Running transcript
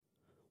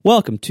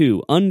Welcome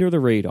to Under the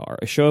Radar,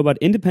 a show about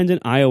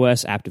independent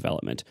iOS app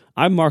development.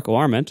 I'm Marco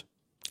Arment.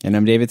 And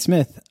I'm David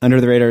Smith.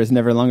 Under the Radar is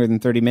never longer than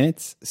 30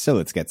 minutes, so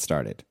let's get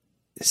started.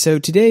 So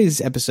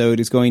today's episode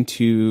is going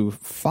to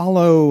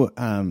follow,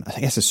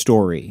 a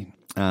story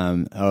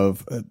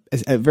of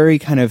a very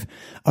kind of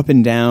up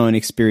and down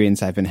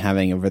experience I've been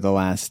having over the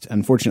last,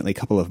 unfortunately,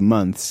 couple of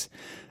months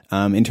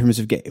in terms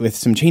of with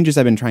some changes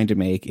I've been trying to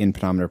make in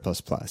Pedometer++.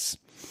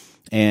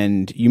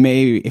 And you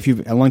may, if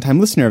you're a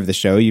long-time listener of the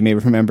show, you may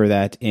remember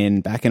that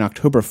back in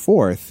October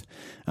 4th,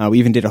 we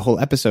even did a whole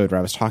episode where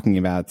I was talking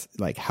about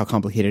like how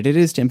complicated it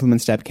is to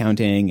implement step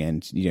counting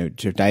and,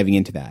 diving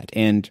into that.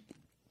 And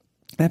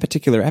that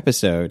particular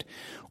episode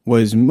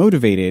was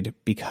motivated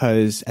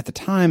because at the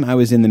time I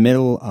was in the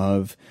middle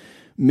of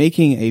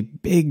making a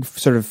big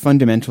sort of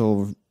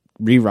fundamental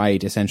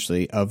rewrite,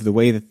 essentially, of the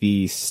way that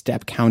the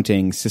step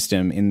counting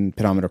system in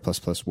Pedometer++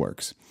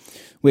 works.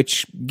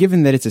 Which,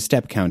 given that it's a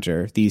step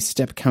counter, the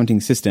step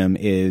counting system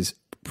is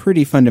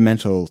pretty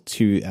fundamental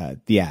to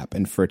the app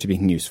and for it to be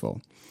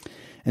useful.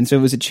 And so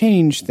it was a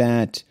change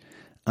that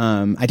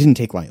I didn't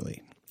take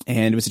lightly.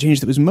 And it was a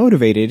change that was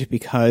motivated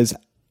because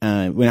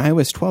when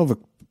iOS 12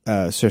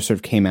 sort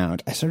of came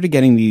out, I started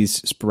getting these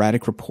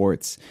sporadic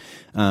reports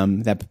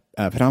that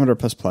Pedometer++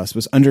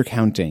 was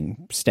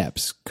undercounting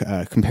steps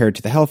compared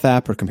to the health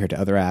app or compared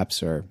to other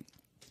apps, or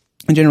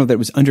in general that it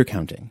was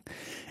undercounting.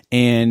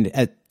 And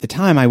at the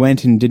time, I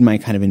went and did my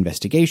kind of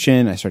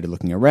investigation. I started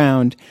looking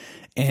around.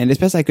 And as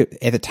best I could,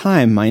 at the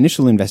time, my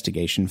initial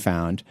investigation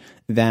found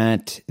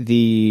that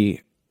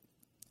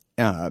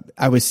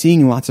I was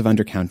seeing lots of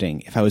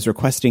undercounting if I was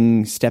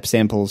requesting step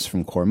samples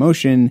from Core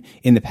Motion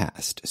in the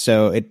past.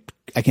 So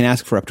I can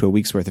ask for up to a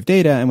week's worth of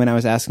data. And when I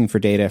was asking for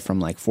data from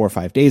like 4 or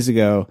 5 days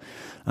ago,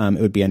 it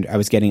would be I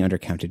was getting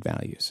undercounted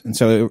values. And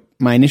so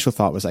my initial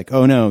thought was like,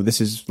 oh no, this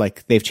is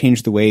like, they've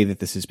changed the way that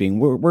this is being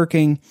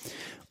working.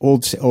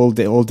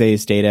 Old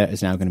days data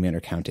is now going to be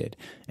undercounted.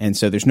 And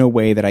so there's no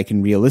way that I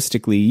can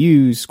realistically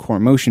use Core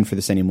Motion for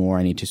this anymore.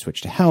 I need to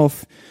switch to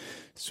health.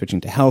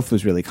 Switching to health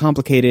was really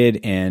complicated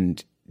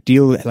and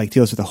deals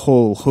with a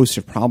whole host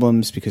of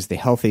problems because the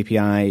health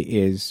API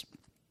is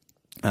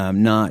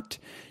not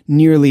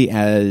nearly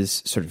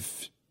as sort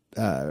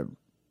of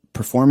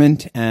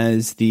performant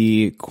as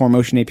the Core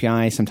Motion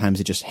API.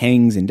 Sometimes it just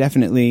hangs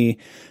indefinitely.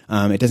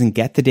 It doesn't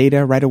get the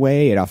data right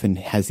away. It often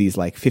has these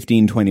like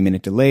 15,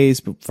 20-minute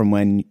delays from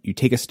when you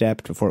take a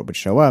step before it would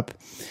show up.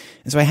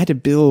 And so I had to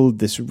build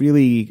this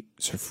really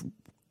sort of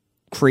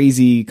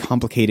crazy,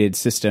 complicated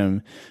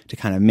system to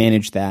kind of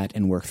manage that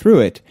and work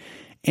through it.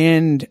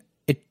 And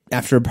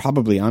after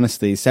probably,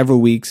 honestly, several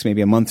weeks,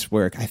 maybe a month's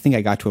work, I think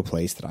I got to a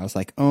place that I was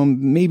like, oh,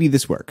 maybe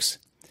this works.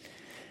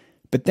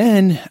 But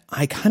then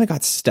I kind of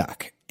got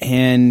stuck.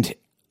 And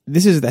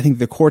this is, I think,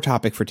 the core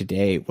topic for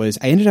today was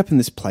I ended up in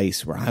this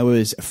place where I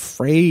was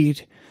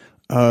afraid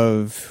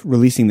of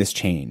releasing this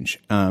change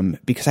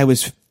because I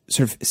was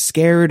sort of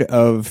scared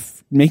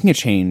of making a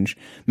change,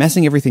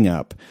 messing everything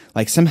up,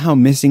 like somehow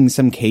missing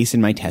some case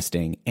in my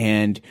testing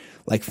and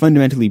like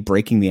fundamentally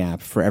breaking the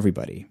app for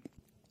everybody.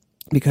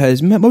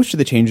 Because most of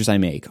the changes I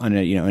make on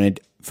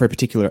for a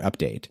particular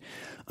update,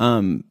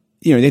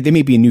 they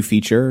may be a new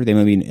feature, they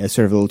may be a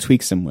sort of a little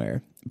tweak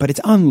somewhere. But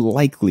it's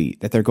unlikely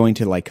that they're going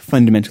to like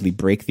fundamentally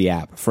break the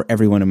app for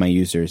every one of my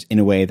users in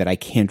a way that I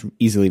can't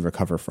easily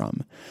recover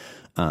from.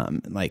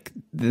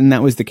 Then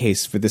that was the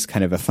case for this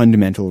kind of a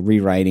fundamental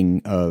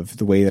rewriting of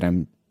the way that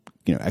I'm,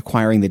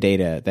 acquiring the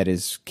data that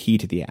is key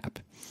to the app.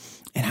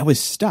 And I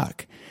was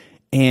stuck.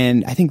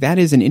 And I think that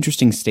is an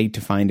interesting state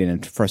to find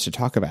in for us to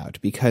talk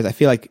about, because I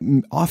feel like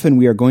often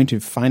we are going to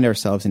find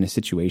ourselves in a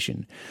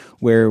situation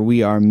where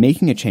we are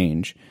making a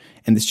change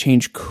and this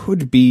change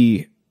could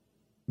be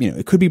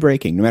it could be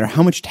breaking. No matter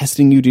how much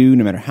testing you do,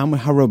 no matter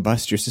how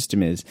robust your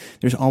system is,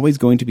 there's always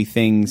going to be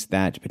things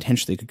that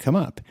potentially could come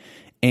up.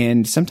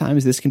 And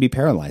sometimes this can be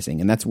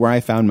paralyzing. And that's where I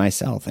found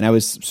myself. And I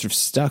was sort of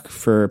stuck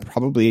for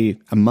probably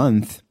a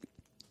month,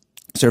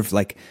 sort of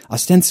like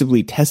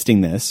ostensibly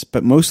testing this,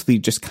 but mostly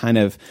just kind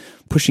of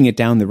pushing it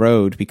down the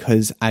road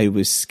because I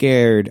was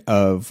scared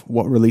of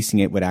what releasing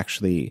it would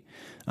actually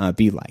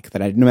be like.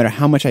 That no matter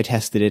how much I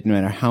tested it, no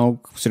matter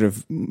how sort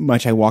of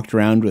much I walked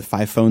around with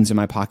 5 phones in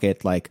my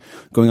pocket, like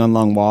going on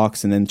long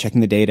walks and then checking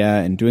the data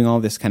and doing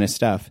all this kind of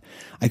stuff,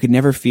 I could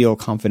never feel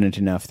confident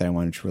enough that I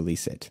wanted to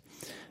release it.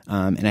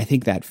 And I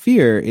think that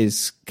fear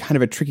is kind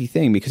of a tricky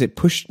thing because it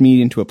pushed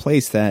me into a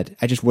place that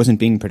I just wasn't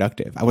being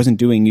productive. I wasn't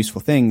doing useful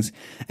things.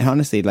 And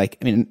honestly,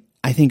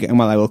 I think, and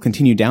while I will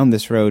continue down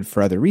this road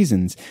for other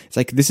reasons, it's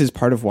like, this is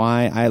part of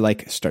why I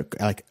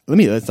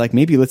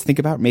maybe let's think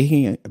about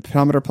making a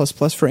Pedometer++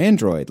 for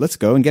Android. Let's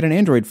go and get an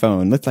Android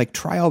phone. Let's like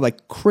try all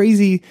like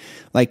crazy,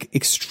 like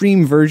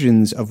extreme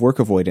versions of work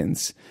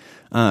avoidance.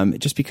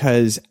 Just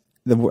because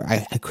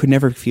I could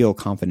never feel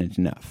confident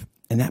enough.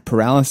 And that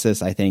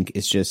paralysis, I think,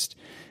 is just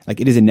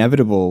like, it is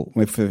inevitable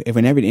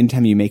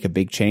anytime you make a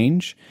big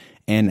change.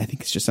 And I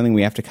think it's just something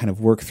we have to kind of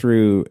work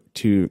through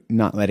to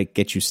not let it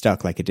get you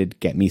stuck like it did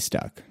get me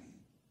stuck.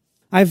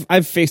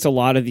 I've faced a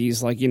lot of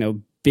these,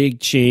 big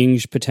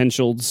change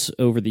potentials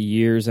over the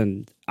years,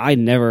 and I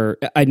never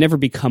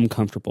become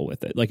comfortable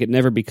with it. Like, it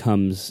never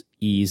becomes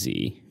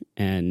easy,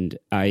 and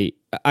I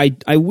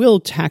will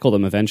tackle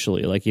them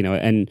eventually. Like,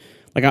 and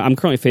like I'm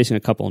currently facing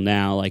a couple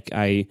now. Like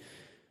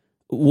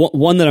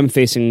one that I'm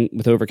facing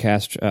with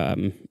Overcast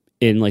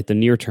in like the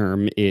near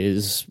term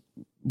is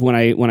when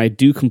I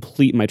do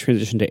complete my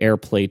transition to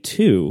AirPlay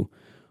 2,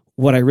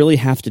 what I really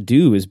have to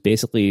do is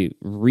basically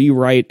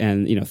rewrite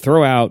and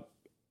throw out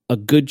a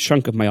good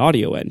chunk of my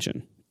audio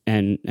engine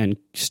and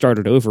start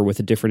it over with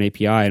a different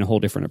API and a whole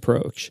different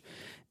approach.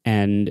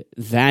 And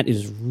that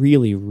is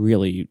really,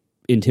 really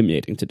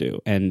intimidating to do.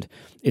 And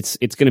it's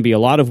going to be a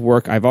lot of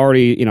work. I've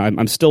already,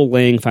 I'm still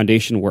laying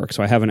foundation work,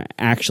 so I haven't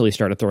actually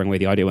started throwing away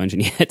the audio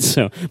engine yet.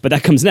 So, but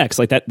that comes next.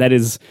 Like that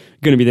is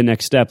going to be the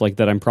next step, like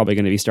that I'm probably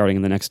going to be starting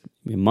in the next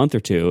month or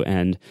two.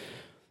 And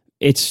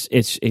it's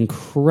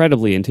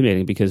incredibly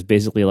intimidating because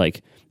basically,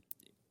 like,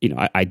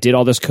 I did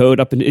all this code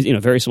up and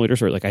very similar to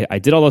story. Like I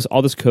did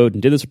all this code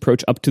and did this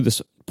approach up to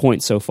this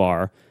point so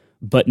far,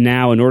 but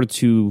now in order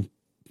to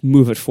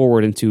move it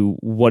forward into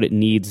what it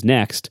needs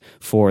next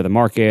for the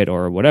market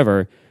or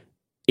whatever,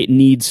 it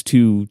needs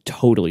to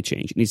totally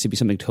change. It needs to be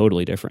something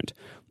totally different.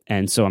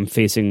 And so I'm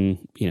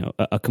facing,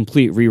 a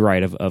complete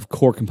rewrite of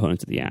core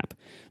components of the app.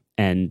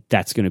 And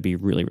that's going to be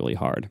really, really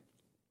hard.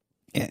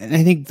 And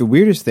I think the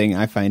weirdest thing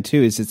I find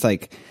too is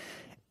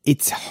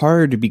it's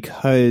hard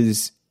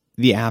because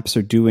the apps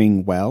are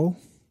doing well.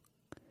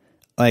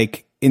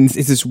 Like, it's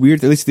this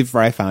weird, at least the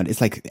I found,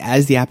 it's like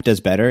as the app does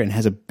better and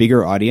has a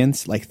bigger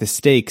audience, like the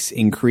stakes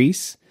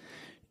increase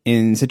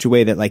in such a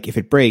way that, like, if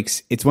it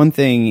breaks, it's one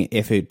thing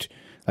if it,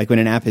 like when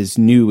an app is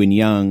new and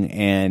young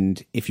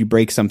and if you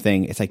break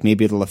something, it's like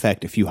maybe it'll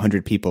affect a few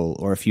hundred people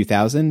or a few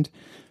thousand.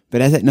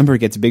 But as that number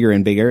gets bigger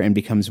and bigger and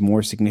becomes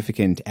more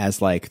significant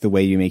as like the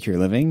way you make your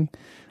living,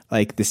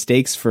 like the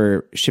stakes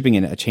for shipping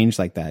a change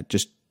like that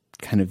just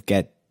kind of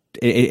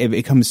it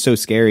becomes so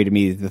scary to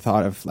me. The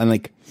thought of,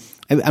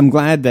 I'm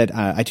glad that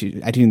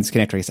iTunes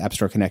Connect, or I guess App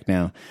Store Connect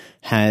now,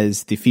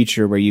 has the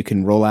feature where you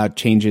can roll out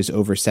changes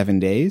over 7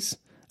 days,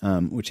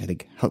 which I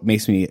think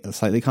makes me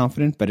slightly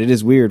confident. But it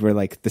is weird where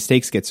like the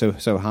stakes get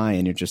so high,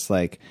 and you're just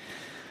like,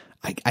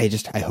 I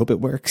hope it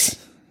works.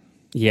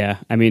 Yeah,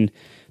 I mean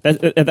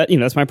that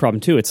that's my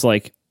problem too. It's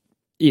like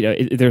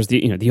there's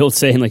the old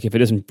saying, like, if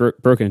it isn't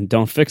broken,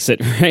 don't fix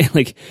it, right?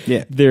 Like,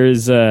 yeah,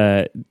 there's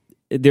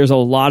a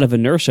lot of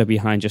inertia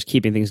behind just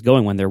keeping things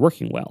going when they're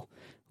working well.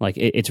 Like,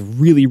 it's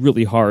really,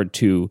 really hard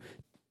to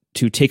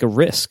take a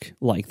risk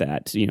like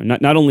that.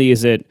 Not only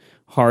is it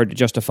hard to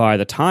justify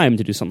the time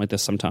to do something like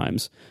this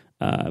sometimes,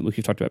 which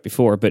we've talked about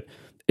before, but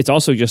it's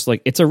also just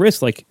like, it's a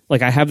risk. Like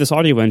I have this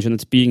audio engine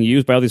that's being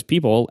used by all these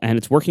people and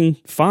it's working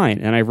fine.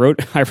 And I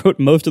wrote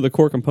most of the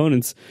core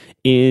components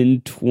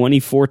in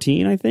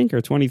 2014, I think, or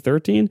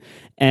 2013.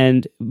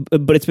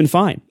 But it's been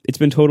fine. It's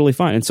been totally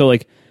fine. And so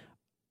like,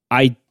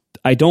 I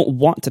don't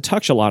want to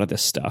touch a lot of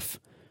this stuff.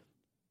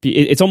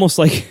 It's almost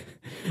like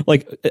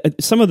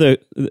some of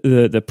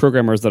the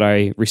programmers that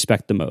I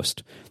respect the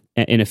most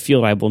in a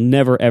field I will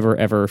never, ever,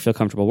 ever feel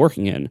comfortable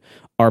working in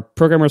are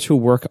programmers who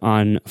work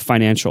on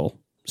financial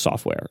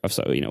software.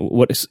 So,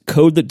 what is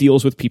code that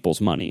deals with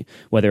people's money,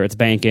 whether it's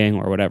banking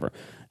or whatever.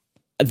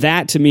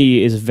 That to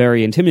me is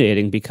very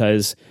intimidating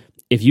because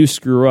if you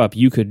screw up,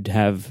 you could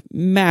have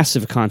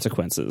massive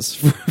consequences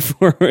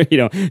for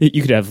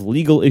you could have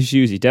legal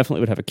issues. You definitely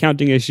would have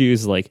accounting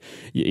issues. Like,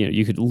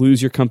 you could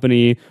lose your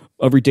company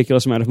a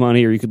ridiculous amount of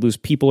money, or you could lose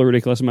people a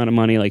ridiculous amount of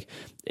money. Like,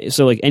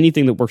 so like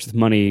anything that works with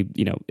money,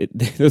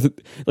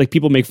 like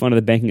people make fun of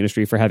the banking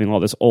industry for having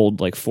all this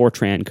old like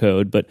Fortran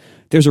code, but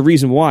there's a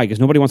reason why, because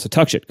nobody wants to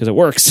touch it because it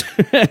works.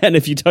 And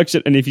if you touch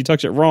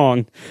it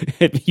wrong,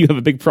 you have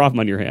a big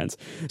problem on your hands.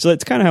 So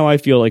that's kind of how I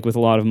feel like with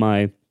a lot of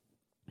my,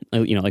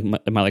 like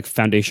my like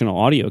foundational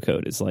audio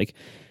code is like,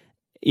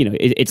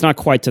 it's not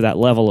quite to that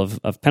level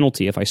of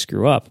penalty if I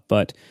screw up,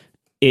 but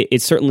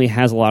it certainly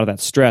has a lot of that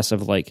stress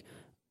of like,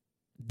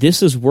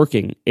 this is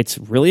working. It's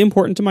really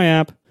important to my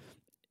app.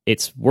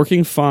 It's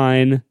working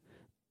fine.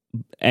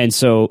 And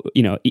so,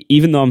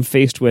 even though I'm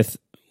faced with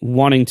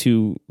wanting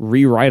to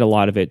rewrite a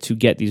lot of it to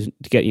get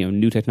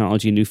new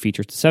technology, new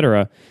features,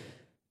 etc.,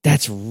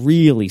 that's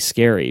really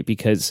scary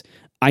because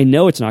I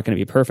know it's not going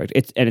to be perfect.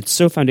 It's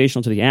so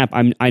foundational to the app.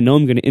 I know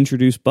I'm going to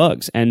introduce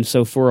bugs. And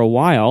so for a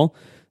while,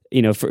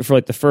 for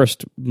like the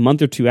first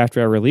month or two after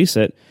I release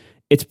it,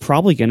 it's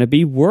probably going to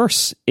be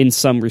worse in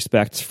some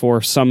respects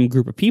for some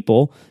group of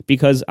people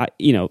because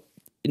no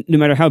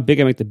matter how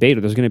big I make the beta,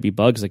 there's going to be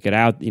bugs that get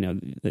out,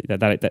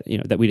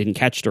 that we didn't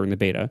catch during the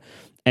beta.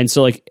 And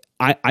so like,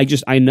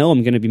 I know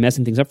I'm going to be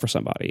messing things up for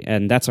somebody.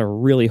 And that's a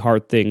really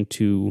hard thing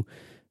to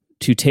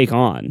take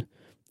on.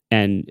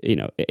 And,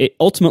 it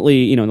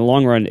ultimately, in the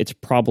long run, it's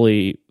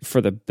probably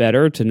for the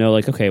better to know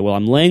like, okay, well,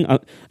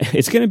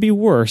 it's going to be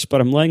worse,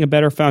 but I'm laying a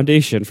better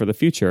foundation for the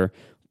future.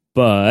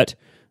 But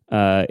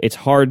it's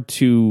hard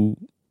to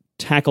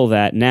tackle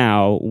that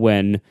now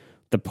when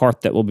the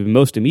part that will be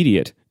most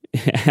immediate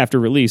after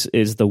release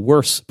is the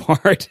worst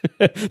part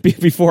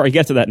before I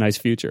get to that nice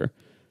future.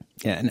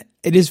 Yeah, and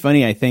it is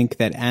funny, I think,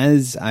 that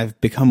as I've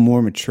become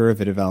more mature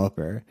of a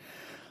developer,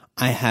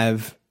 I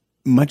have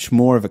much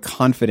more of a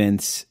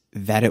confidence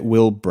that it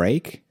will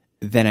break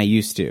than I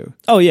used to.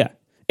 Oh, yeah.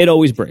 It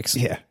always breaks.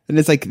 Yeah. And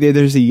it's like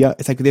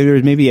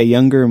there's maybe a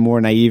younger, more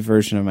naive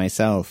version of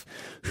myself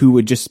who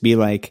would just be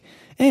like,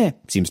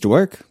 seems to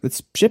work.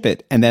 Let's ship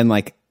it. And then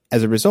like,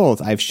 as a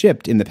result, I've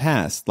shipped in the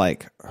past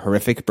like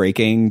horrific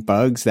breaking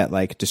bugs that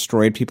like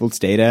destroyed people's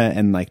data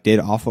and like did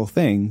awful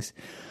things.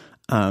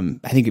 I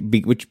think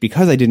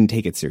because I didn't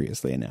take it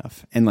seriously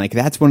enough. And like,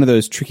 that's one of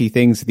those tricky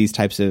things, these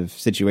types of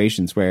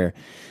situations where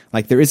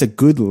like there is a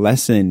good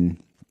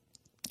lesson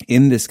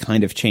in this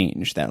kind of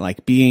change, that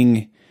like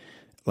being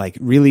like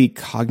really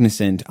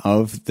cognizant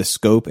of the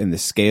scope and the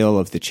scale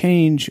of the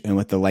change and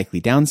what the likely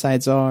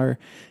downsides are.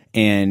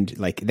 And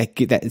like that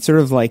it's sort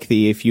of like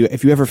if you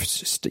ever,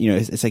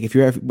 it's like if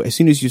you're ever, as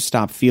soon as you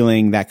stop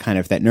feeling that kind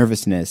of that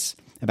nervousness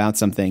about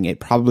something, it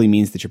probably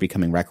means that you're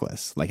becoming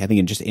reckless. Like I think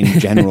in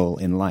general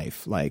in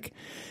life, like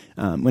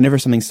whenever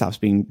something stops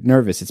being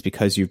nervous, it's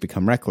because you've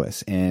become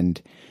reckless.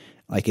 And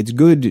like it's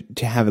good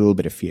to have a little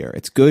bit of fear.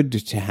 It's good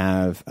to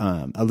have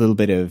a little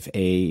bit of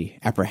a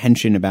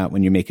apprehension about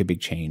when you make a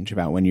big change,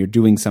 about when you're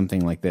doing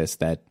something like this,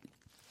 that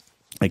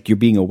like you're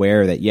being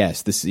aware that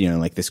yes, this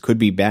like this could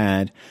be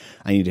bad.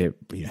 I need to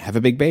have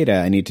a big beta.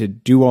 I need to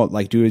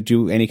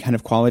do any kind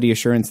of quality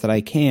assurance that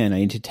I can. I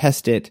need to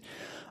test it.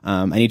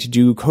 I need to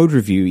do code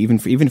review, even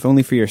if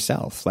only for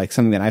yourself. Like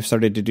something that I've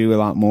started to do a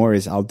lot more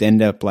is I'll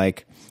end up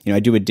like, I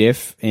do a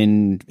diff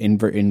in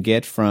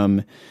Git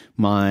from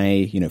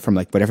my, from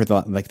like whatever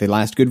the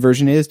last good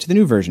version is to the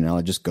new version.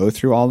 I'll just go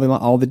through all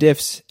the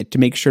diffs to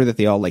make sure that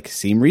they all like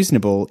seem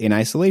reasonable in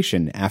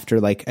isolation after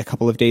like a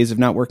couple of days of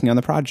not working on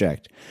the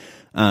project.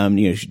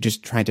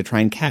 Just try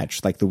and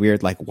catch like the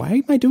weird, like, why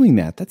am I doing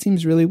that? That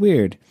seems really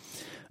weird.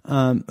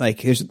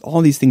 Like there's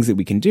all these things that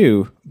we can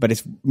do, but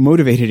it's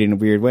motivated in a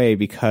weird way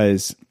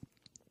because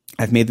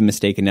I've made the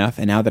mistake enough.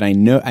 And now that I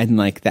know, I'm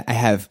like that I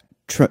have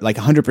like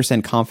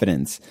 100%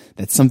 confidence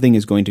that something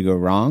is going to go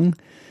wrong.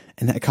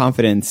 And that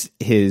confidence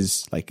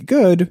is like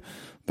good,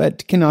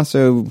 but can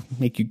also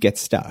make you get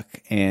stuck.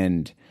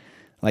 And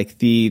like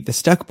the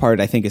stuck part,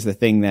 I think, is the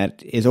thing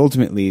that is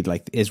ultimately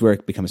like is where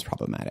it becomes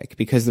problematic,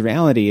 because the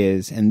reality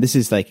is, and this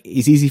is like,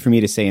 it's easy for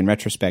me to say in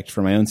retrospect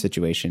for my own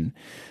situation,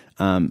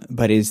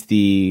 but is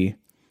the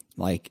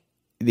app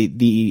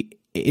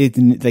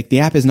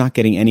is not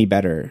getting any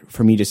better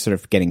for me, just sort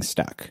of getting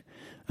stuck.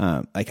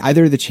 Like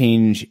either the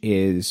change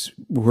is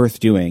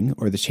worth doing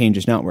or the change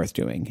is not worth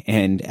doing.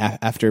 And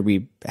after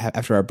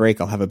our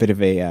break, I'll have a bit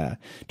of a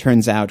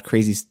turns out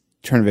crazy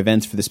turn of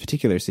events for this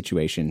particular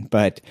situation.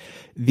 But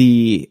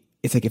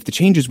it's like if the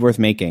change is worth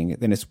making,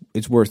 then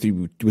it's worth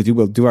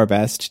we'll do our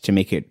best to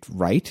make it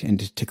right and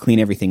to clean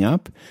everything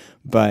up.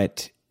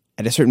 But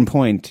at a certain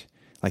point,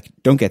 like,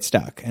 don't get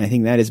stuck. And I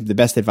think that is the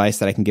best advice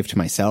that I can give to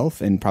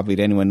myself and probably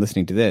to anyone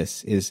listening to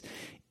this is,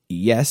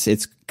 yes,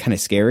 it's kind of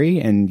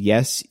scary, and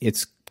yes,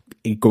 it's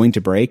going to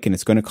break and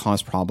it's going to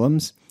cause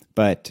problems,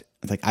 but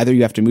like either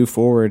you have to move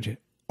forward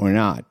or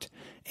not.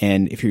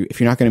 And if you're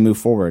not going to move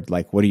forward,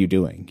 like, what are you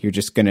doing? You're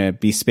just going to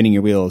be spinning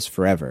your wheels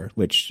forever,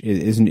 which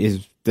is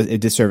a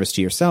disservice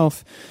to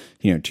yourself,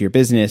 to your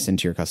business and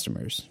to your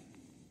customers.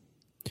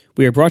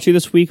 We are brought to you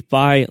this week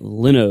by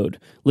Linode.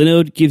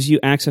 Linode gives you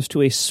access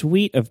to a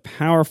suite of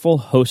powerful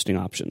hosting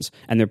options,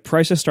 and their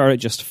prices start at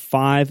just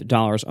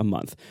 $5 a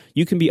month.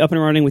 You can be up and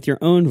running with your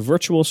own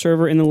virtual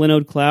server in the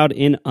Linode cloud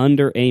in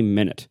under a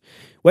minute.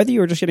 Whether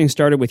you're just getting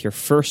started with your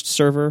first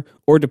server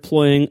or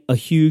deploying a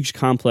huge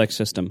complex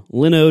system,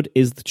 Linode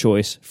is the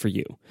choice for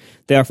you.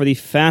 They offer the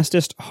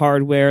fastest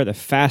hardware, the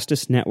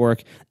fastest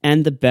network,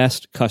 and the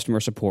best customer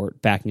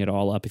support, backing it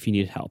all up if you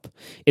need help.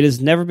 It has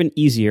never been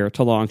easier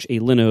to launch a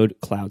Linode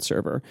cloud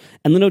server,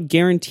 and Linode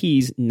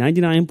guarantees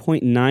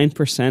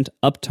 99.9%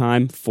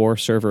 uptime for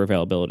server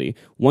availability.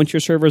 Once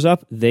your server's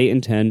up, they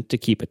intend to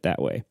keep it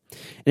that way.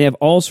 And they have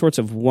all sorts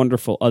of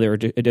wonderful other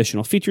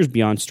additional features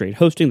beyond straight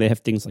hosting. They have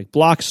things like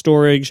block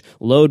storage,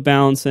 load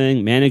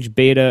balancing, managed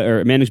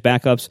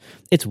backups.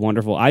 It's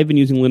wonderful. I've been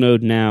using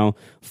Linode now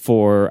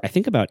for, I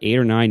think, about 8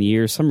 or 9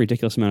 years, some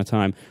ridiculous amount of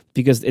time,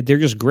 because they're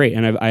just great.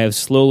 And I have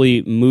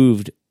slowly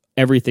moved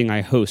everything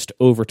I host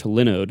over to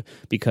Linode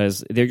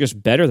because they're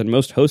just better than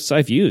most hosts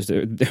I've used.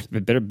 They're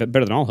better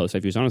than all hosts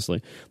I've used,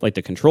 honestly. Like,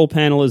 the control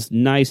panel is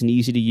nice and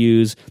easy to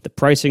use. The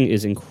pricing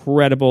is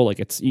incredible. Like,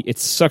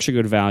 it's such a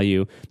good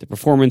value. The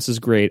performance is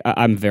great.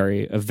 I'm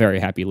a very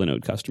happy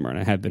Linode customer, and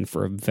I have been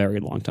for a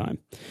very long time.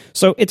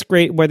 So it's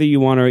great whether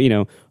you want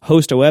to,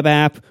 host a web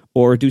app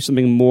or do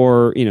something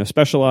more,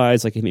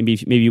 specialized, like maybe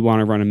you want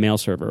to run a mail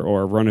server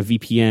or run a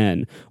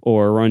VPN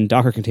or run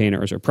Docker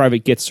containers or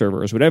private Git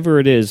servers, whatever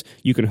it is,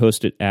 you can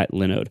host it at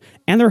Linode.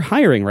 And they're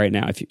hiring right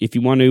now. If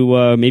you want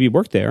to maybe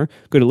work there,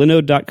 go to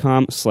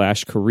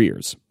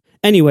linode.com/careers.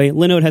 Anyway,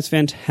 Linode has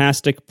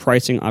fantastic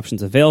pricing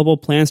options available.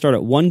 Plans start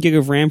at 1 gig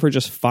of RAM for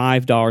just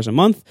 $5 a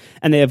month,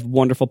 and they have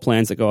wonderful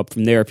plans that go up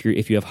from there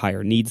if you have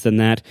higher needs than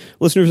that.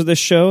 Listeners of this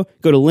show,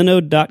 go to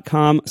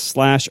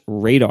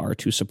linode.com/radar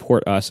to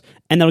support us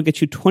and that'll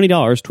get you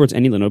 $20 towards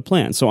any Linode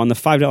plan. So on the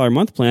 $5 a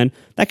month plan,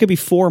 that could be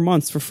 4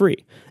 months for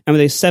free. And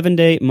with a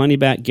 7-day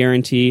money-back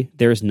guarantee,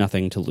 there's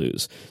nothing to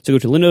lose. So go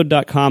to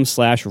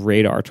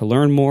linode.com/radar to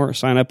learn more,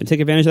 sign up, and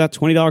take advantage of that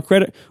 $20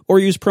 credit, or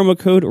use promo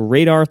code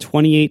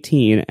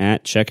RADAR2018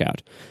 at checkout.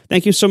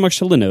 Thank you so much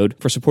to Linode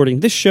for supporting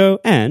this show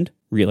and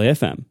Relay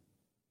FM.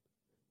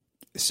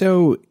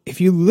 So, if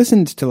you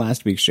listened to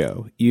last week's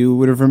show, you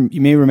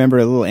may remember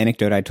a little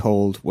anecdote I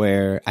told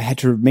where I had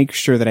to make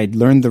sure that I'd didn't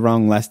learn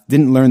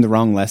the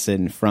wrong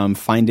lesson from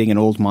finding an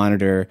old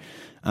monitor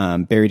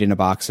buried in a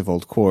box of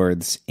old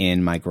cords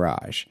in my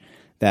garage.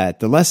 That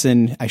the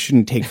lesson I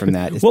shouldn't take from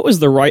that is... What was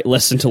the right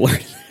lesson to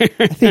learn?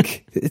 I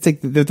think it's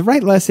like the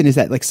right lesson is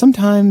that like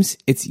sometimes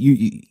it's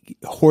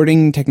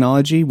hoarding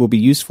technology will be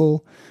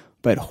useful,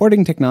 but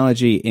hoarding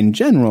technology in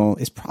general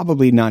is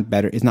probably not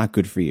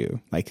good for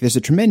you. Like there's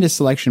a tremendous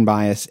selection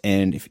bias,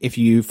 and if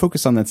you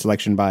focus on that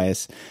selection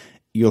bias,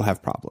 you'll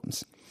have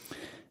problems.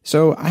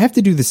 So I have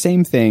to do the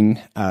same thing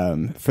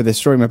for the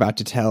story I'm about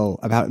to tell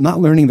about not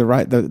learning the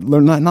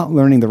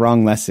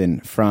wrong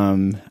lesson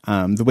from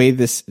the way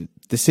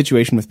the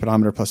situation with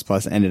Pedometer++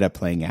 ended up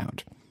playing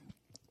out.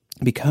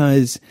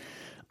 Because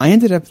I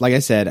ended up, like I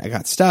said, I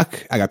got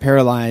stuck, I got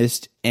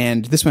paralyzed,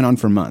 and this went on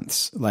for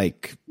months.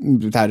 Like,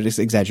 without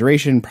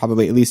exaggeration,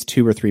 probably at least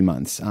 2 or 3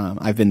 months.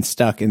 I've been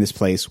stuck in this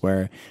place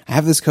where I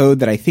have this code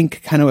that I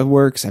think kind of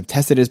works. I've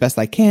tested it as best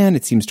I can.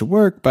 It seems to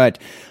work, but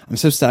I'm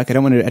so stuck. I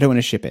don't want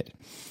to ship it.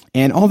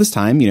 And all this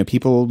time,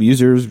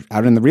 users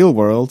out in the real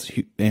world,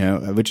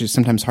 which is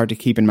sometimes hard to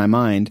keep in my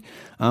mind,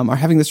 are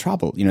having this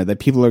trouble. That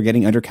people are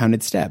getting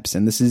undercounted steps,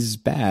 and this is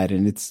bad,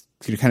 and it's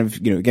kind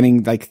of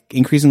getting like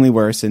increasingly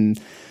worse and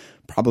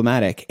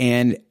problematic.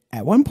 And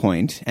at one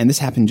point, and this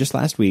happened just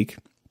last week,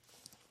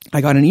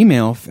 I got an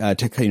email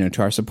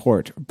to our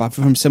support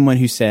from someone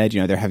who said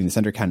they're having this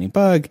undercounting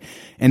bug,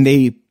 and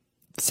they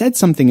said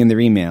something in their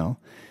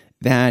email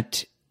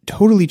that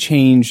totally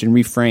changed and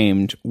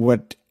reframed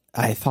what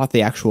I thought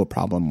the actual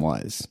problem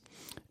was,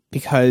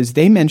 because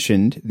they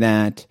mentioned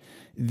that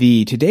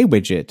the Today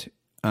widget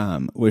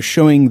was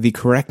showing the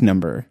correct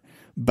number,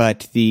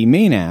 but the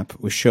main app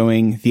was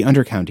showing the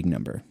undercounting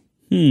number.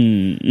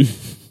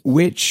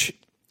 Which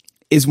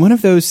is one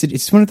of those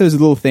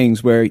little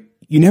things where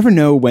you never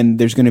know when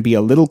there's going to be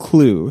a little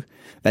clue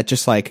that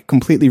just like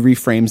completely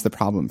reframes the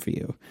problem for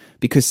you.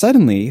 Because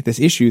suddenly this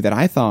issue that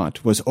I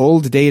thought was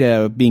old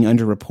data being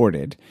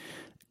underreported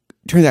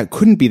turns out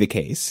couldn't be the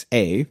case,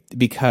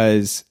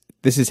 because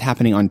this is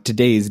happening on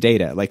today's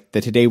data. Like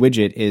the Today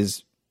widget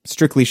is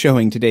strictly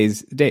showing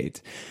today's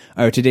date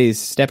or today's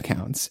step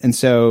counts. And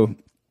so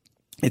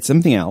it's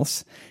something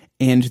else.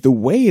 And the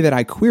way that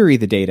I query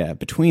the data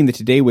between the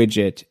Today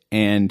widget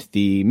and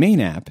the main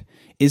app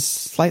is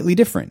slightly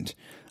different.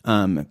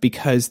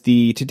 Because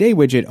the Today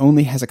widget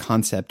only has a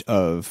concept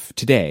of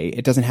today.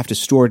 It doesn't have to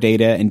store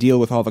data and deal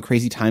with all the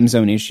crazy time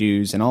zone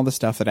issues and all the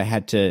stuff that I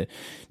had to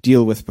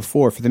deal with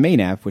before for the main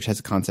app, which has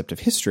a concept of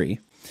history.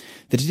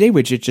 The Today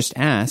widget just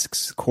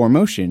asks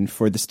CoreMotion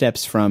for the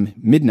steps from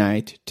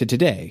midnight to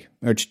today,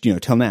 or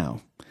till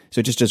now. So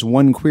it just does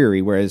one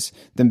query, whereas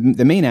the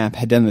main app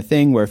had done the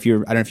thing where I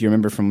don't know if you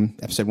remember from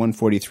episode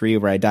 143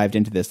 where I dived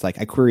into this, like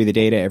I query the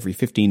data every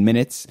 15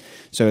 minutes.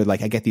 So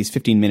like I get these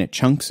 15-minute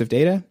chunks of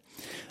data.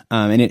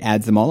 And it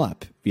adds them all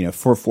up,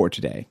 for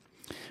today.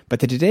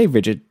 But the Today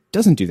widget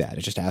doesn't do that.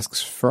 It just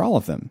asks for all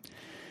of them.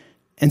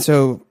 And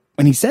so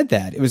when he said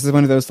that, it was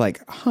one of those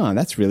like,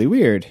 that's really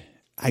weird.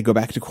 I go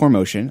back to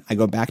CoreMotion. I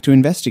go back to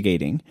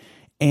investigating.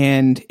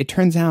 And it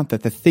turns out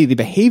that the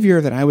behavior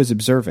that I was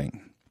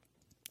observing,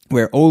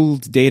 where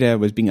old data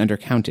was being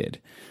undercounted,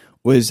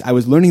 I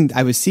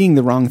was seeing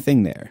the wrong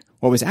thing there.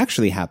 What was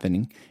actually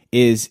happening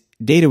is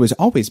data was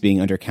always being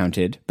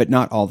undercounted, but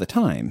not all the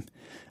time.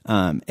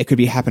 It could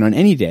happen on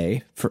any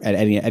day at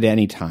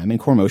any time, and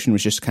CoreMotion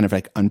was just kind of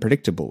like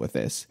unpredictable with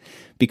this,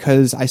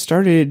 because I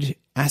started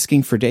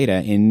asking for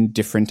data in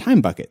different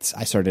time buckets.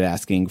 I started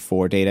asking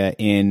for data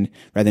in,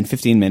 rather than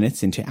 15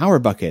 minutes, into hour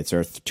buckets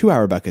or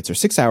 2-hour buckets or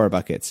 6-hour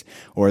buckets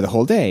or the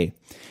whole day.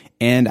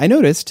 And I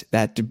noticed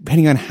that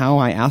depending on how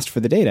I asked for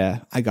the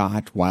data, I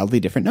got wildly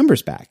different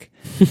numbers back.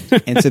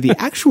 And so the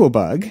actual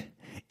bug,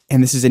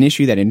 and this is an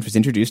issue that was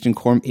introduced in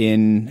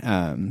CoreMotion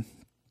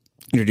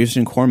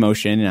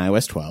in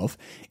iOS 12,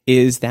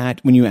 is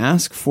that when you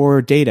ask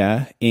for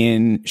data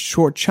in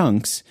short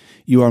chunks,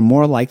 you are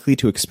more likely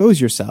to expose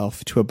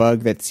yourself to a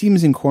bug that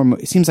seems like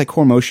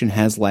CoreMotion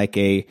has like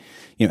a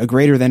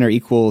greater than or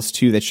equals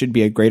to that should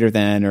be a greater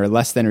than or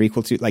less than or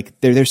equal to. Like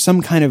there's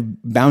some kind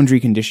of boundary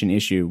condition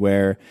issue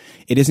where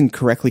it isn't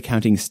correctly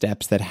counting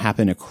steps that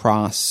happen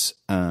across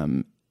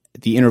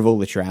the interval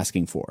that you're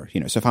asking for.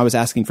 So if I was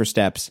asking for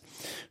steps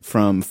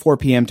from 4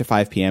 p.m. to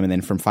 5 p.m. and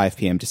then from 5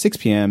 p.m. to 6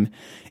 p.m.,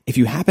 if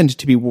you happened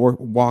to be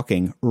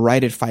walking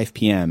right at 5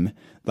 p.m.,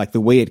 like the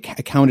way it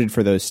accounted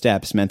for those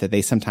steps meant that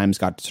they sometimes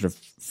got sort of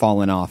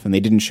fallen off and they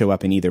didn't show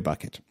up in either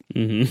bucket.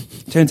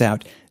 Mm-hmm. Turns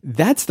out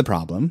that's the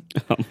problem.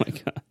 Oh my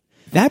God.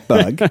 That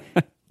bug,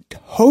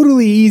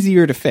 totally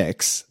easier to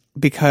fix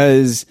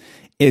because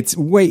It's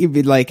way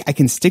like I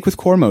can stick with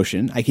core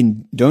motion.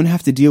 Don't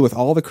have to deal with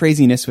all the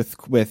craziness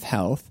with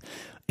health.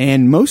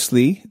 And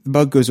mostly the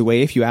bug goes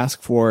away if you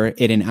ask for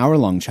it in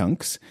hour-long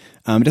chunks.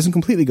 It doesn't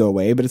completely go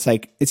away, but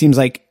it seems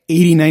like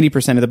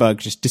 80-90% of the bug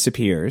just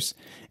disappears.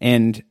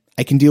 And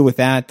I can deal with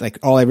that. Like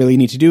all I really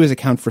need to do is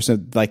account for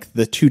like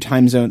the 2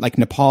 time zones, like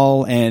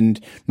Nepal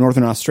and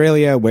Northern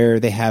Australia, where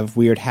they have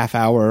weird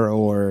half-hour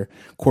or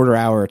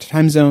quarter-hour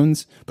time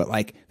zones. But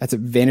like that's a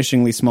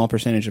vanishingly small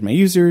percentage of my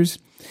users.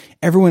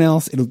 Everyone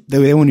else,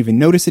 they won't even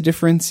notice a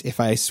difference if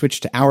I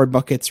switch to hour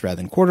buckets rather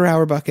than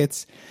quarter-hour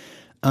buckets.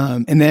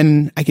 And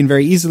then I can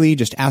very easily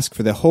just ask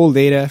for the whole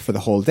data for the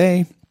whole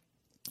day.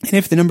 And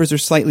if the numbers are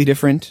slightly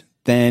different,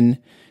 then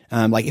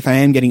like if I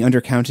am getting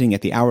undercounting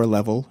at the hour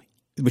level,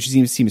 which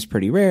seems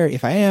pretty rare,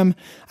 if I am,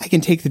 I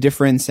can take the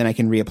difference and I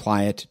can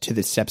reapply it to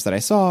the steps that I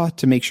saw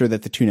to make sure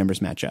that the 2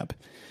 numbers match up.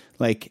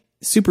 Like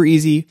super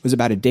easy. It was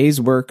about a day's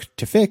work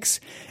to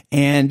fix.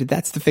 And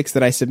that's the fix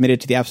that I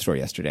submitted to the App Store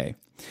yesterday.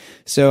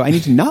 So I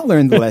need to not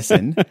learn the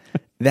lesson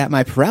that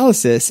my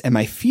paralysis and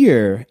my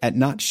fear at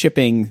not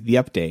shipping the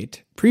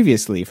update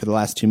previously for the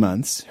last 2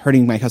 months,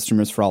 hurting my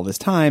customers for all this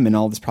time and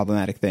all this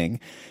problematic thing,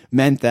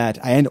 meant that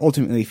I had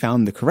ultimately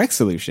found the correct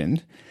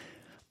solution.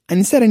 And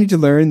instead I need to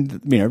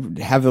learn,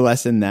 have the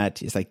lesson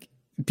that is like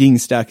being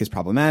stuck is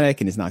problematic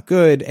and is not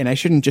good. And I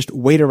shouldn't just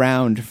wait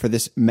around for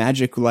this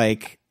magic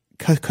like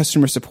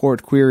customer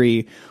support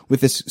query with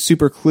this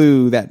super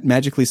clue that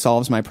magically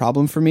solves my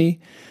problem for me,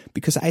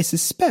 because I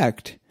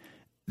suspect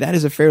that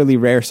is a fairly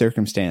rare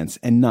circumstance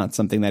and not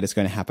something that is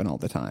going to happen all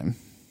the time.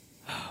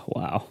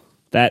 Wow.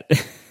 That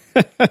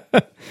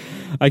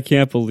I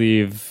can't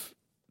believe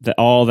that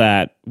all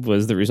that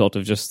was the result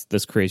of just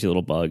this crazy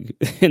little bug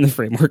in the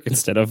framework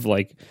instead of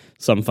like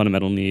some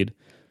fundamental need.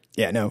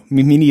 Yeah, no,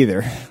 me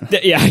neither.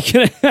 Yeah,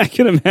 I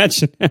can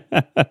imagine.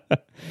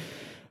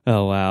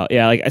 Oh wow.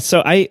 Yeah, like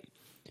so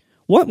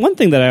one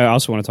thing that I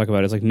also want to talk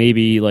about is like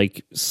maybe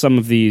like some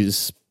of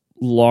these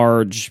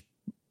large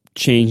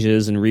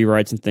changes and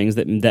rewrites and things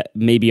that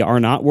maybe are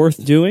not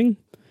worth doing,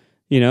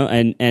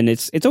 and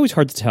it's always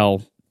hard to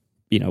tell,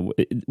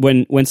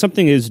 when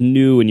something is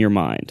new in your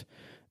mind,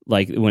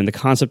 like when the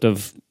concept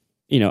of,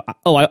 I'm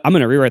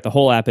going to rewrite the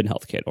whole app in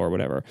HealthKit or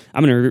whatever.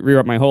 I'm going to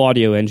rewrite my whole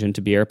audio engine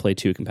to be AirPlay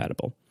 2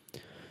 compatible.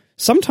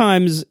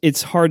 Sometimes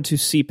it's hard to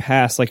see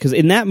past, like, because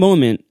in that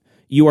moment,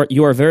 you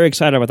are very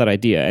excited about that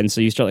idea. And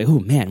so you start like, oh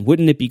man,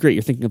 wouldn't it be great?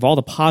 You're thinking of all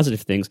the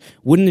positive things.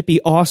 Wouldn't it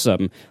be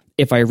awesome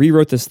if I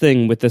rewrote this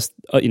thing with this,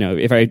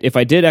 if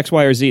I did X,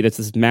 Y, or Z, that's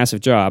this massive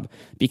job,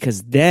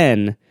 because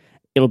then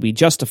it'll be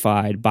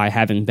justified by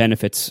having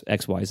benefits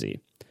X, Y, Z.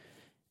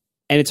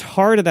 And it's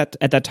hard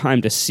at that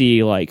time to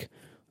see, like,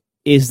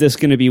 is this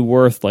going to be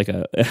worth like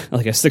a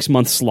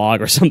 6-month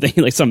slog or something,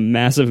 like some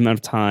massive amount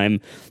of time,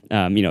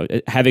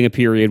 having a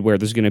period where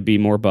there's going to be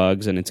more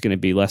bugs and it's going to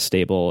be less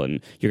stable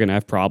and you're going to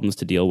have problems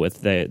to deal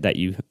with that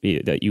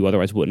you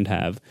otherwise wouldn't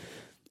have.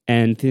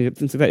 And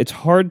things like that. It's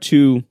hard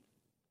to,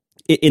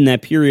 in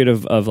that period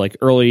of like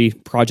early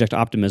project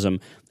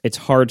optimism, it's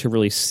hard to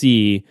really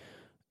see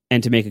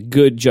and to make a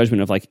good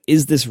judgment of like,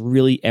 is this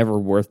really ever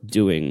worth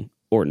doing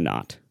or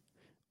not?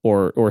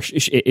 Or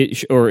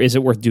is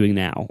it worth doing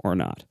now or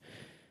not?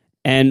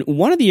 And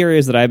one of the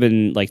areas that I've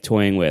been like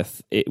toying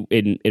with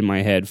in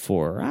my head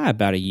for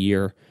about a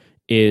year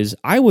is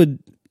I would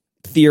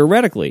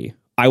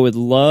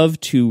love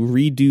to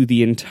redo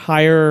the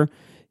entire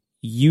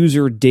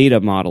user data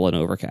model in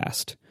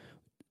Overcast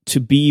to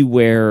be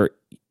where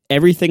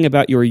everything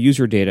about your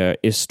user data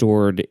is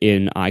stored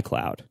in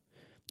iCloud,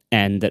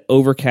 and that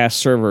Overcast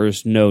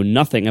servers know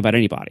nothing about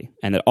anybody,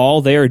 and that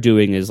all they're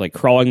doing is like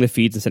crawling the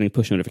feeds and sending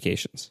push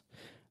notifications.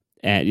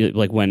 And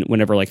like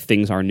whenever like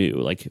things are new,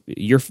 like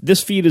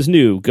this feed is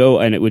new, go,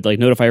 and it would like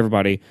notify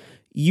everybody,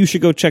 you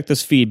should go check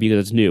this feed because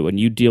it's new, and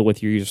you deal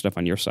with your user stuff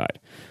on your side.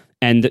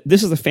 And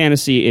this is a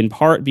fantasy in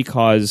part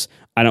because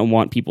I don't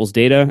want people's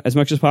data as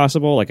much as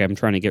possible. Like I'm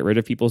trying to get rid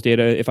of people's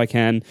data if I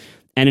can.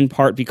 And in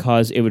part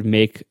because it would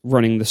make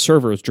running the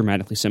servers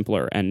dramatically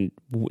simpler and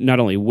not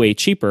only way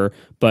cheaper,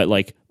 but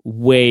like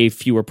way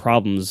fewer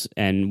problems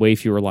and way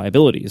fewer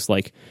liabilities.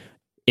 Like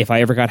if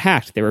I ever got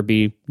hacked, there would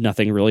be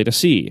nothing really to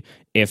see.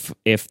 If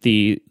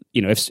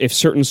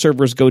certain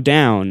servers go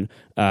down,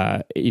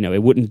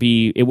 it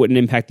wouldn't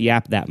impact the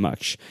app that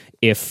much.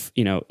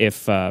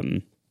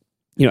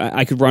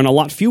 I could run a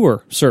lot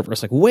fewer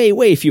servers, like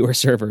way fewer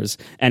servers,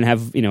 and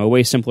have, a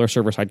way simpler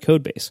server-side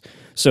code base.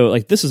 So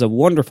like this is a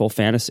wonderful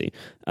fantasy.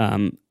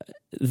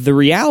 The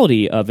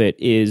reality of it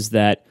is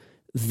that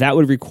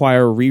would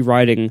require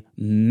rewriting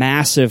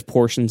massive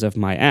portions of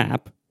my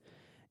app.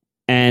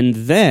 And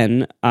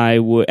then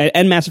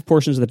and massive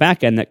portions of the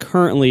backend that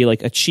currently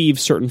like achieve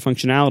certain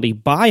functionality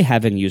by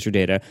having user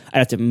data. I'd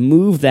have to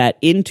move that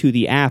into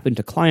the app,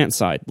 into client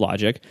side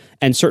logic,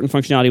 and certain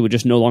functionality would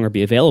just no longer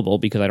be available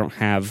because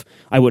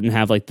I wouldn't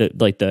have like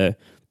the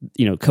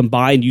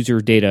combined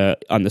user data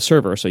on the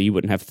server. So you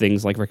wouldn't have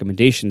things like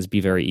recommendations be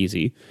very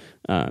easy.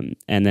 And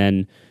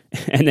then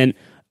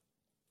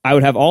I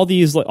would have all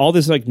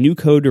this like new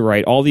code to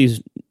write, all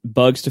these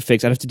bugs to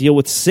fix. I'd have to deal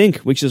with sync,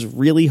 which is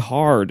really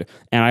hard.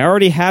 And I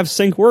already have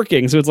sync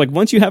working. So it's like,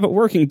 once you have it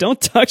working, don't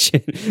touch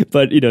it.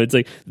 But, it's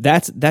like,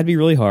 that'd be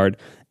really hard.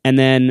 And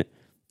then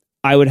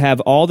I would have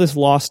all this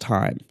lost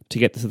time to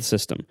get to the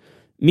system.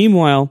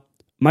 Meanwhile,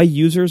 my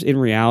users in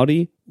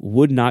reality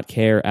would not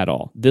care at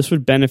all. This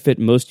would benefit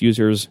most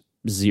users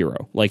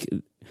zero. Like,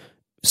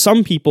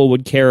 some people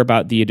would care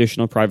about the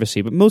additional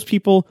privacy, but most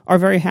people are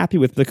very happy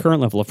with the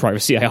current level of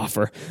privacy I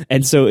offer.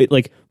 And so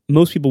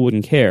most people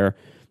wouldn't care.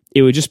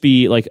 It would just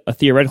be like a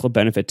theoretical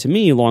benefit to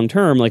me long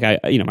term. Like,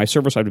 my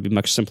server side would be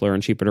much simpler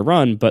and cheaper to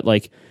run, but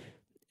like,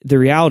 the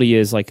reality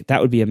is like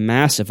that would be a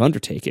massive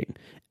undertaking,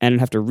 and I'd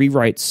have to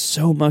rewrite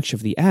so much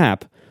of the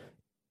app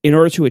in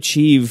order to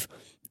achieve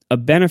a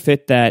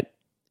benefit that,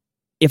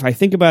 if I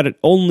think about it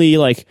only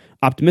like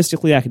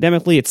optimistically,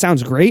 academically, it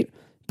sounds great,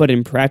 but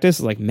in practice,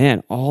 like,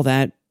 man, all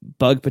that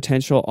bug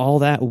potential, all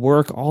that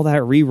work, all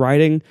that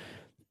rewriting,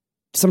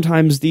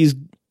 sometimes these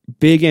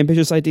big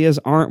ambitious ideas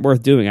aren't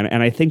worth doing.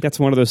 And I think that's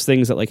one of those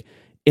things that like,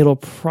 it'll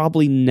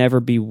probably never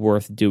be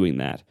worth doing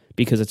that,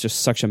 because it's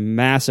just such a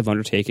massive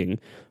undertaking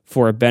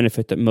for a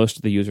benefit that most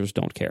of the users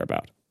don't care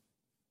about.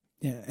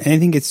 Yeah, and I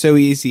think it's so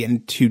easy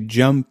and to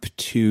jump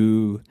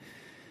to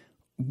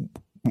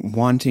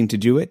wanting to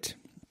do it,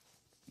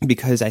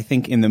 because I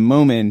think in the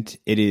moment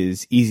it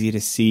is easy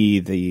to see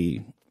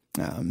the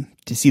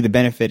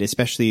benefit,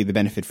 especially the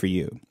benefit for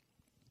you.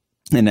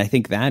 And I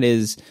think that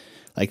is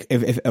like,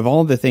 if of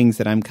all the things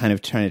that I'm kind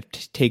of trying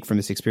to take from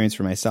this experience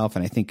for myself,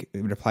 and I think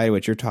it would apply to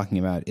what you're talking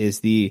about, is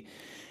the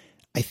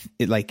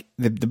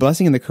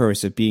blessing and the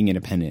curse of being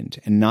independent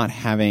and not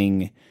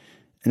being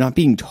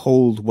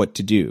told what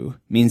to do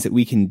means that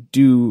we can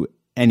do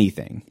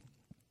anything,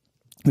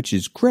 which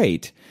is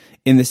great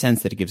in the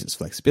sense that it gives us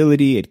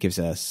flexibility. It gives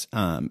us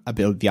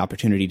the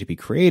opportunity to be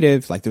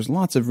creative. Like, there's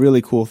lots of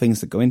really cool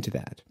things that go into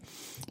that.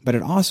 But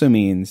it also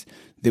means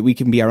that we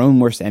can be our own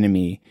worst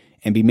enemy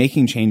and be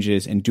making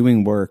changes and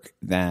doing work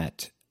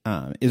that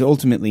is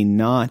ultimately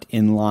not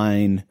in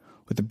line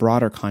with the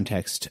broader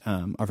context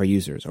of our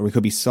users. Or we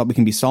can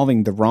be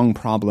solving the wrong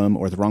problem,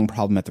 or the wrong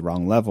problem at the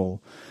wrong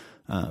level,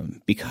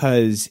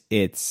 because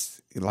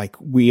it's like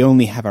we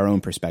only have our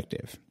own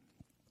perspective.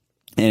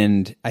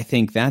 And I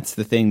think that's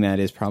the thing that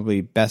is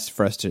probably best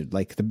for us to,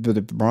 like, the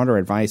broader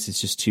advice is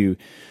just to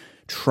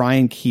try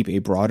and keep a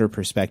broader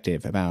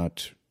perspective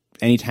about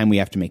anytime we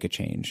have to make a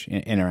change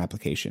in our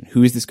application.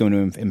 Who is this going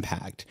to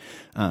impact?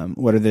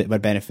 What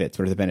benefits?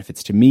 What are the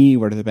benefits to me?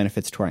 What are the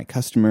benefits to our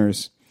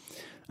customers?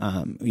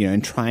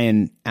 And try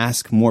and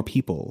ask more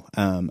people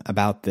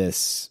about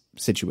this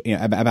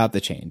situation, about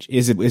the change.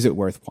 Is it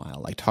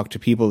worthwhile? Like, talk to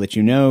people that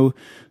you know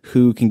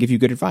who can give you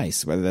good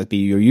advice, whether that be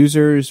your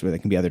users, whether it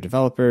can be other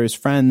developers,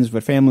 friends,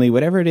 family,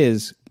 whatever it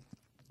is.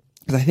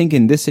 Because I think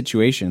in this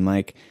situation,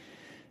 like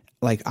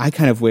I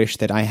kind of wish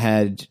that I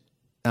had,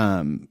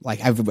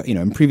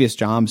 in previous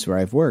jobs where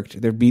I've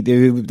worked, there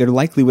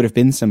likely would have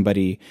been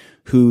somebody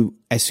who,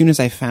 as soon as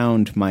I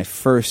found my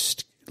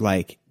first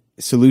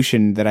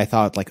solution that I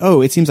thought like,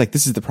 oh, it seems like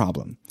this is the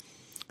problem,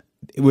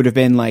 it would have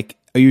been like,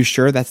 are you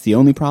sure that's the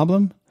only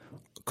problem?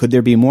 Could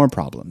there be more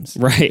problems?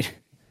 Right.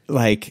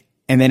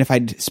 And then if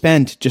I'd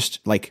spent just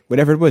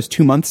whatever it was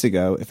 2 months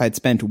ago, if I'd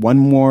spent one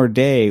more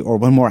day or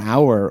one more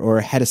hour or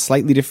had a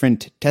slightly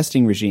different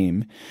testing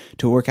regime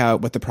to work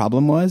out what the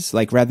problem was,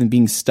 rather than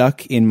being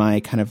stuck in my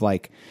kind of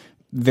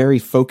very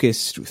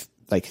focused,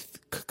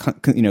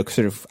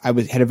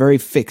 had a very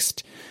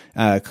fixed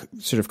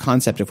sort of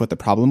concept of what the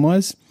problem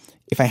was.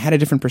 If I had a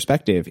different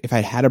perspective, if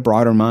I had a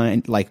broader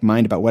mind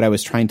about what I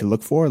was trying to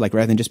look for,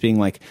 rather than just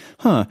being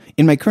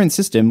in my current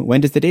system, when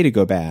does the data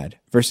go bad?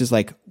 Versus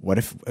what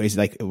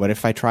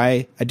if I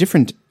try a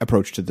different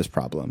approach to this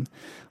problem?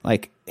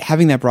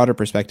 Having that broader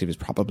perspective is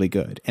probably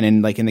good. And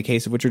in the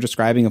case of what you're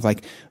describing of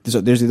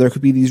there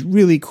could be these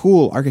really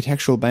cool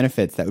architectural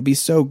benefits that would be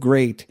so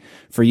great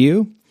for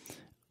you,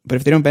 but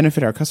if they don't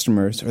benefit our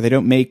customers, or they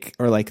don't make,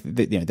 or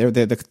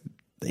they're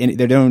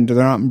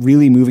not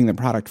really moving the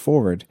product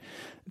forward,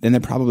 then they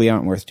probably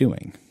aren't worth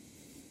doing.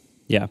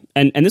 Yeah,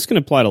 and this can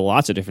apply to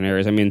lots of different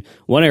areas. I mean,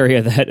 one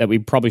area that we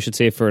probably should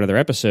save for another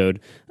episode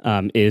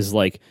is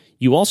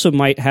you also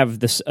might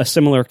have a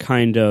similar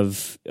kind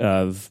of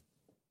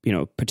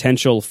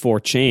potential for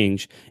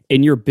change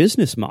in your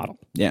business model.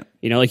 Yeah,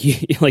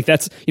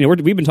 that's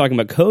we've been talking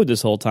about code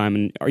this whole time,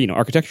 and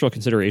architectural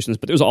considerations,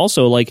 but there's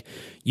also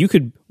you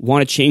could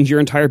want to change your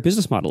entire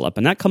business model up,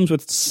 and that comes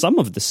with some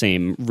of the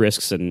same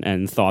risks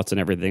and thoughts and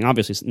everything.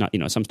 Obviously, not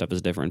some stuff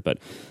is different, but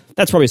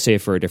that's probably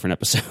safe for a different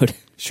episode.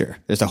 Sure,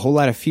 there's a whole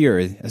lot of fear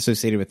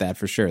associated with that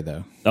for sure,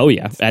 though. Oh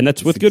yeah, and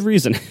that's with good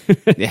reason.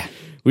 Yeah,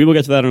 we will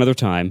get to that another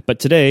time, but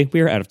today we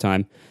are out of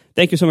time.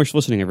 Thank you so much for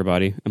listening,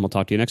 everybody, and we'll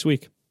talk to you next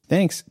week.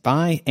 Thanks.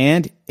 Bye.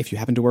 And if you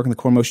happen to work on the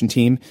CoreMotion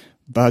team,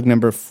 bug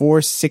number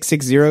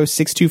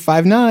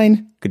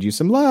 46606259 could use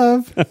some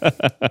love.